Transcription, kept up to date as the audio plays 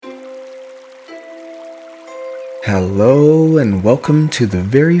Hello, and welcome to the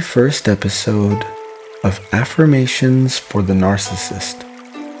very first episode of Affirmations for the Narcissist.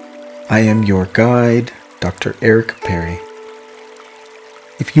 I am your guide, Dr. Eric Perry.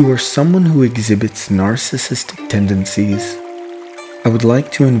 If you are someone who exhibits narcissistic tendencies, I would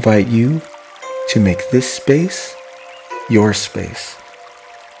like to invite you to make this space your space,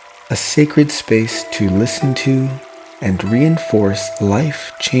 a sacred space to listen to and reinforce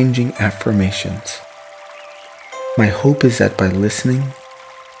life-changing affirmations. My hope is that by listening,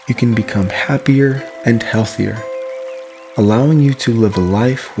 you can become happier and healthier, allowing you to live a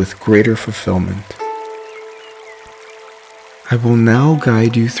life with greater fulfillment. I will now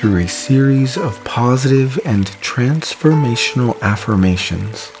guide you through a series of positive and transformational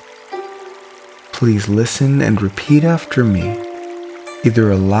affirmations. Please listen and repeat after me,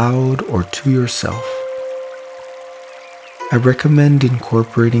 either aloud or to yourself. I recommend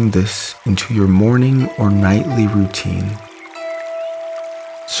incorporating this into your morning or nightly routine.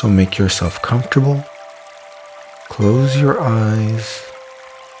 So make yourself comfortable, close your eyes,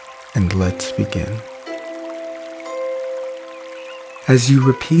 and let's begin. As you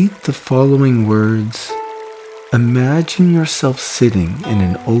repeat the following words, imagine yourself sitting in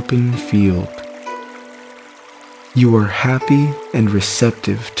an open field. You are happy and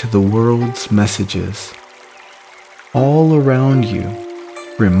receptive to the world's messages. All around you,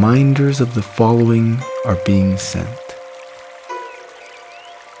 reminders of the following are being sent.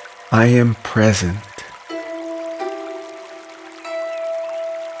 I am present.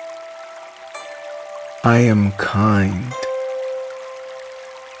 I am kind.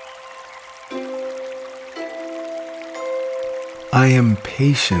 I am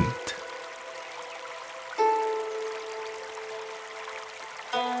patient.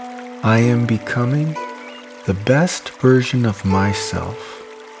 I am becoming the best version of myself.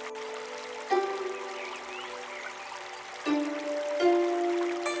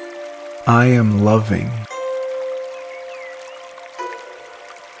 I am loving.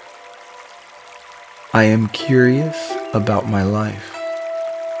 I am curious about my life.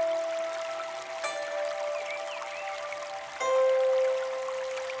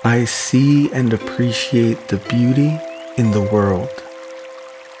 I see and appreciate the beauty in the world.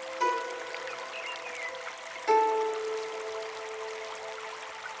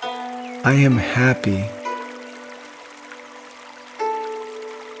 I am happy.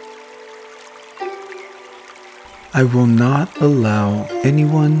 I will not allow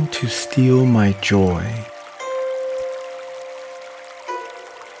anyone to steal my joy.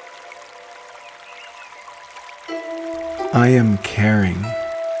 I am caring.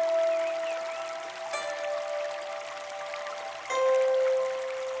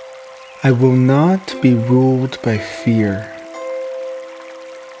 I will not be ruled by fear.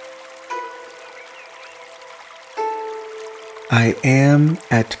 I am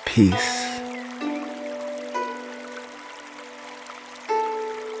at peace.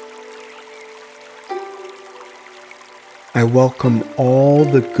 I welcome all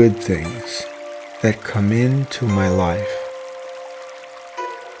the good things that come into my life.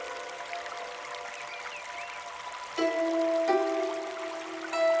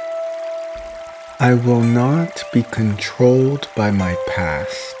 I will not be controlled by my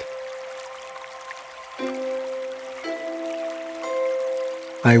past.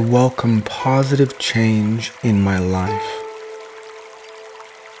 I welcome positive change in my life.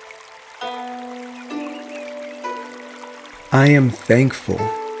 I am thankful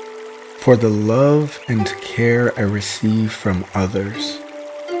for the love and care I receive from others.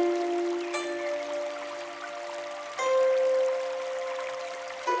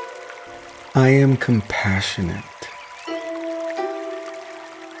 I am compassionate.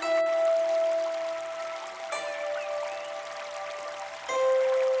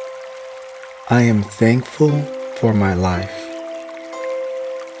 I am thankful for my life.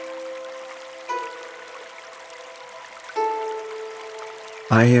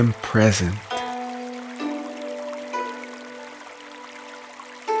 I am present.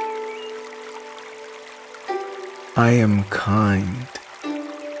 I am kind.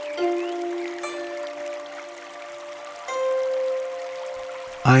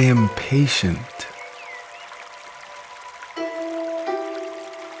 I am patient.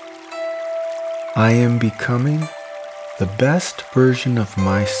 I am becoming the best version of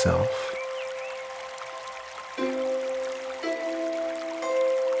myself.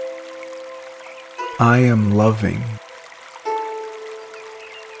 I am loving.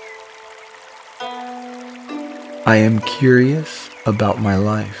 I am curious about my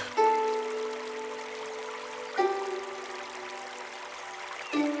life.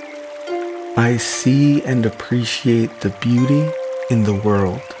 I see and appreciate the beauty in the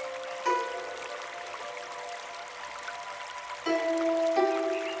world.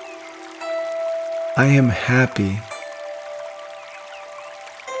 I am happy.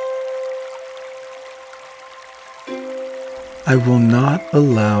 I will not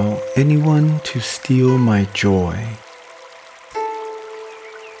allow anyone to steal my joy.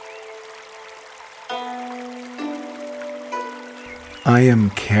 I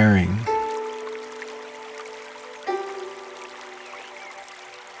am caring.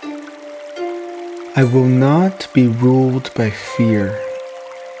 I will not be ruled by fear.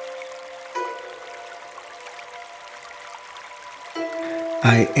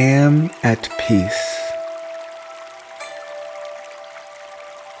 I am at peace.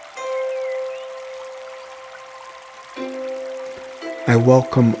 I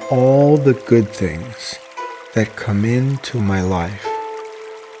welcome all the good things that come into my life.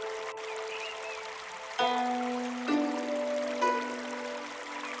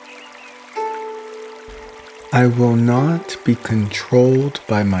 I will not be controlled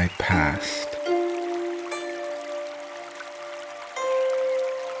by my past.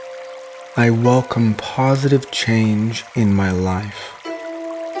 I welcome positive change in my life.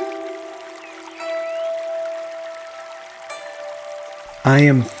 I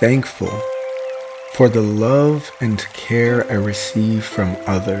am thankful for the love and care I receive from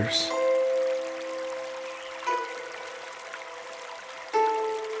others.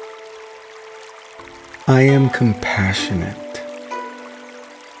 I am compassionate.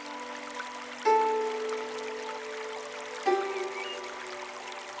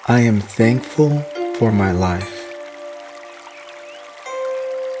 I am thankful for my life.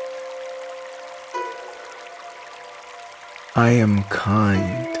 I am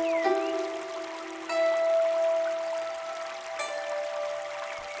kind.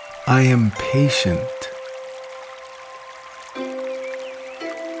 I am patient.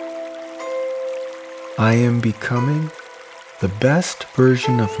 I am becoming the best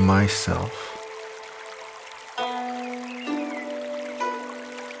version of myself.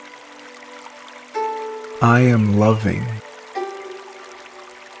 I am loving.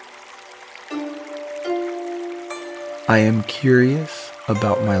 I am curious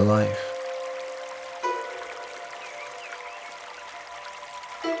about my life.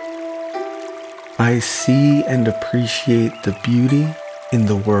 I see and appreciate the beauty in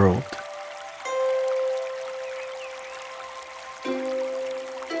the world.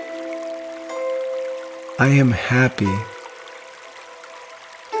 I am happy.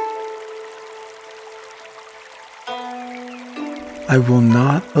 I will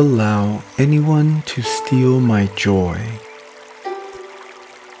not allow anyone to steal my joy.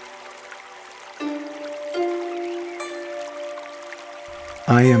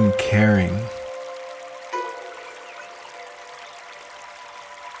 I am caring.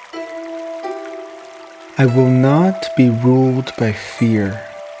 I will not be ruled by fear.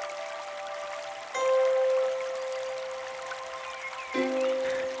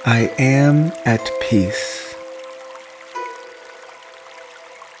 I am at peace.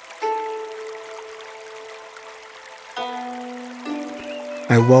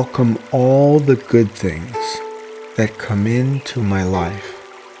 I welcome all the good things that come into my life.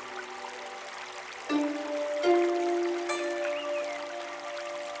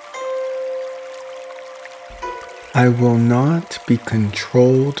 I will not be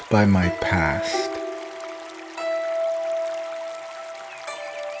controlled by my past.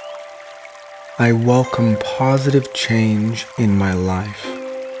 I welcome positive change in my life.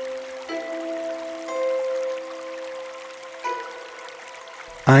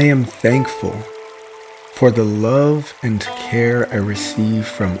 I am thankful for the love and care I receive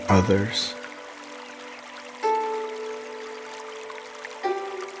from others.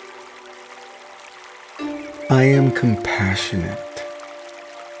 I am compassionate.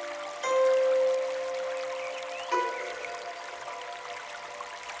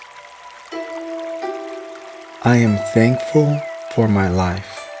 I am thankful for my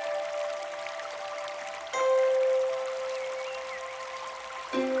life.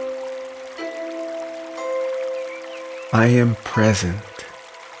 I am present.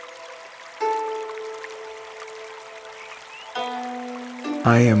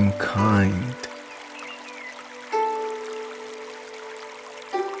 I am kind.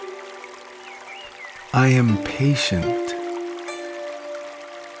 I am patient.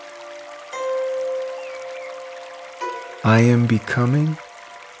 I am becoming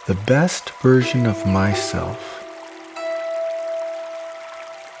the best version of myself.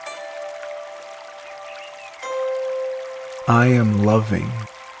 I am loving.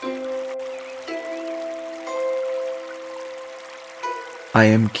 I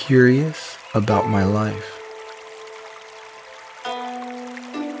am curious about my life.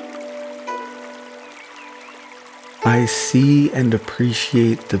 I see and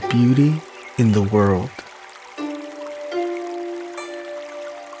appreciate the beauty in the world.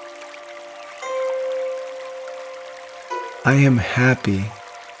 I am happy.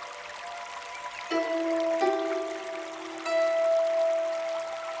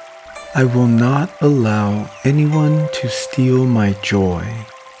 I will not allow anyone to steal my joy.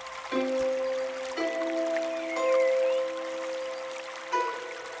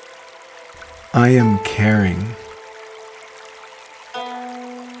 I am caring.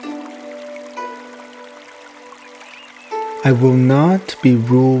 I will not be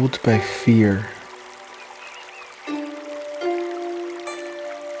ruled by fear.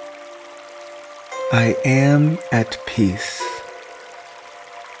 I am at peace.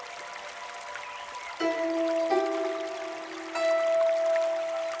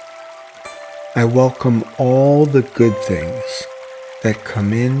 I welcome all the good things that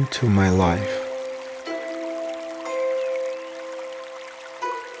come into my life.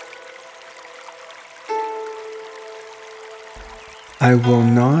 I will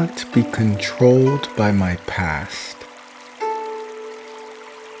not be controlled by my past.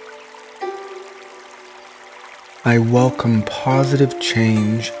 I welcome positive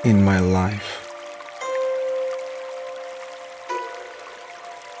change in my life.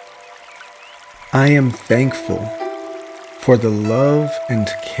 I am thankful for the love and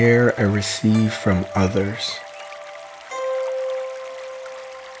care I receive from others.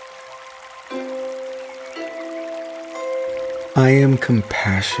 I am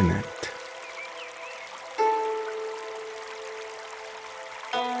compassionate.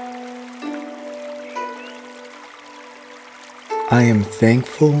 I am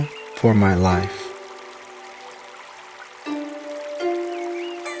thankful for my life.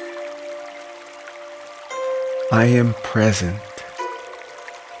 I am present.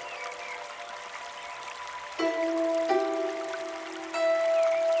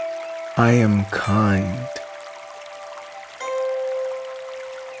 I am kind.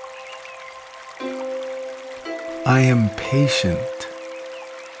 I am patient.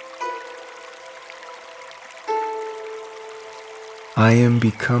 I am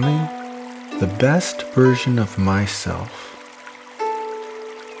becoming the best version of myself.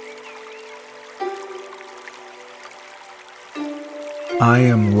 I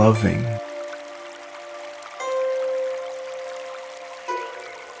am loving.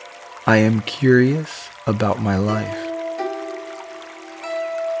 I am curious about my life.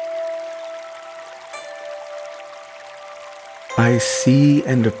 I see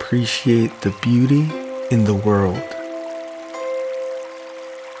and appreciate the beauty in the world.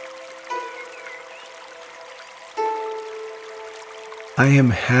 I am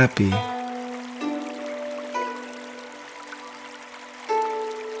happy.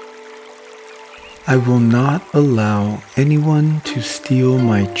 I will not allow anyone to steal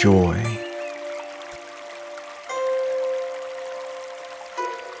my joy.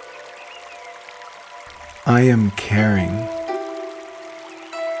 I am caring.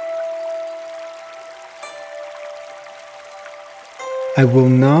 I will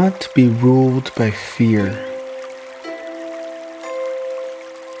not be ruled by fear.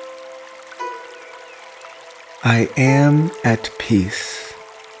 I am at peace.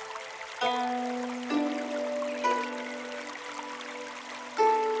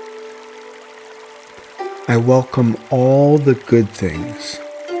 I welcome all the good things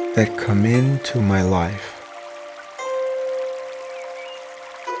that come into my life.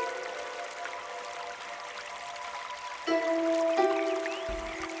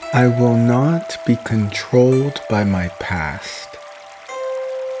 I will not be controlled by my past.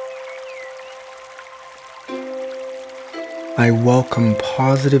 I welcome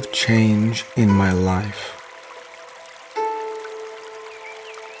positive change in my life.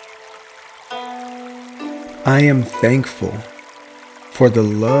 I am thankful for the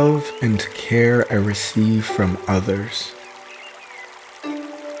love and care I receive from others.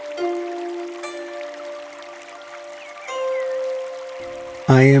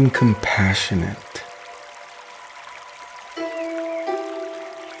 I am compassionate.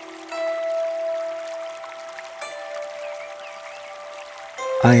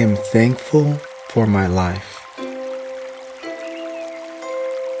 I am thankful for my life.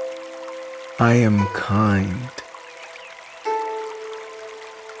 I am kind.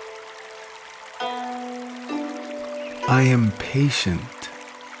 I am patient.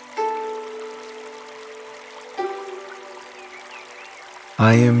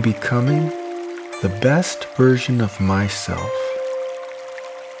 I am becoming the best version of myself.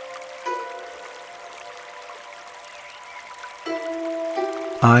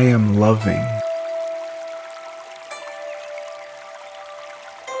 I am loving.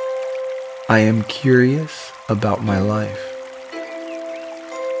 I am curious about my life.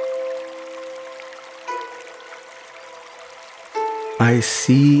 I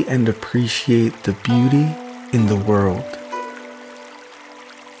see and appreciate the beauty in the world.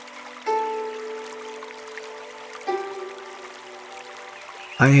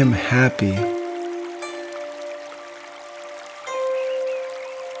 I am happy.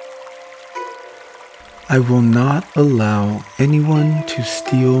 I will not allow anyone to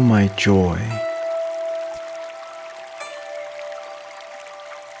steal my joy.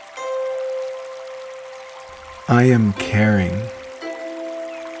 I am caring.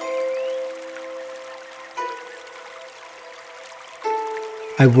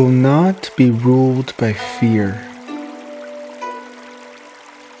 I will not be ruled by fear.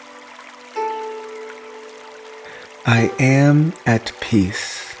 I am at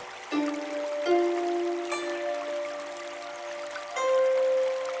peace.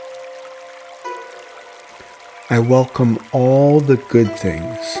 I welcome all the good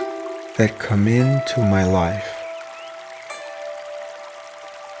things that come into my life.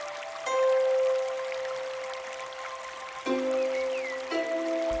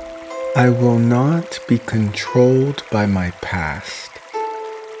 I will not be controlled by my past.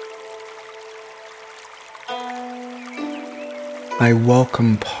 I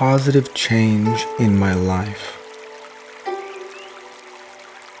welcome positive change in my life.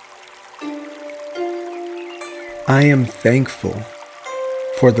 I am thankful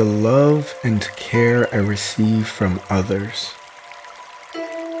for the love and care I receive from others.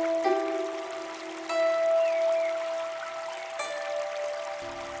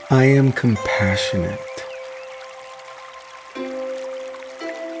 I am compassionate.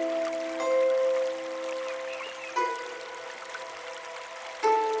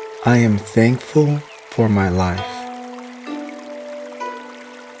 I am thankful for my life.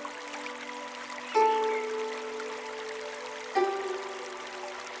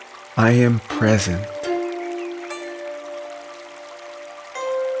 I am present.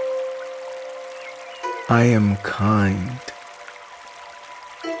 I am kind.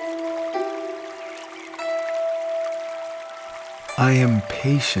 I am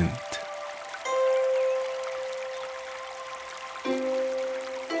patient.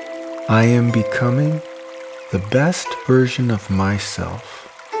 I am becoming the best version of myself.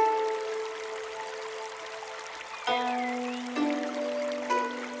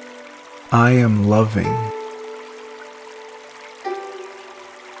 I am loving.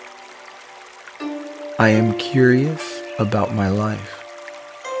 I am curious about my life.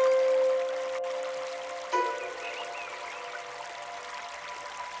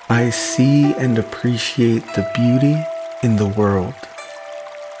 I see and appreciate the beauty in the world.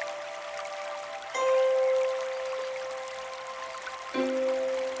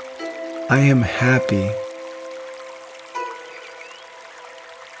 I am happy.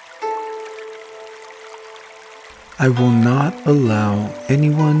 I will not allow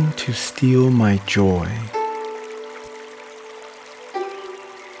anyone to steal my joy.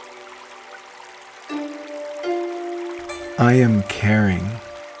 I am caring.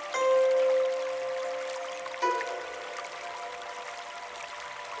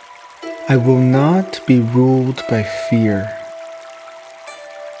 I will not be ruled by fear.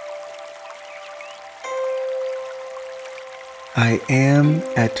 I am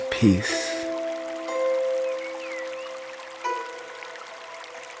at peace.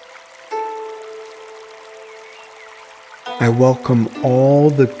 I welcome all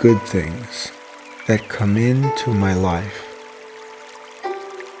the good things that come into my life.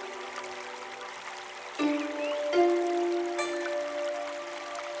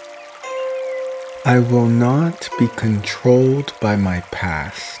 I will not be controlled by my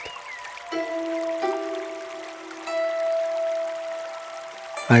past.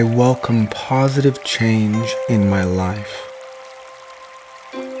 I welcome positive change in my life.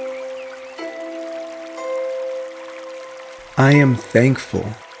 I am thankful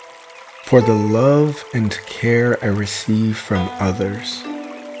for the love and care I receive from others.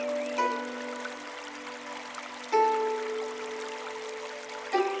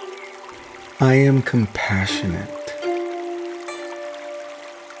 I am compassionate.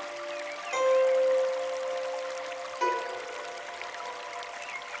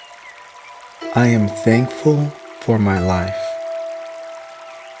 I am thankful for my life.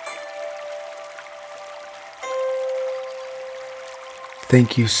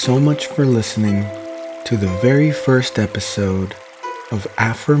 Thank you so much for listening to the very first episode of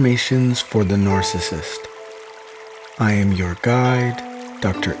Affirmations for the Narcissist. I am your guide,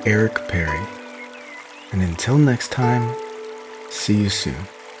 Dr. Eric Perry. And until next time, see you soon.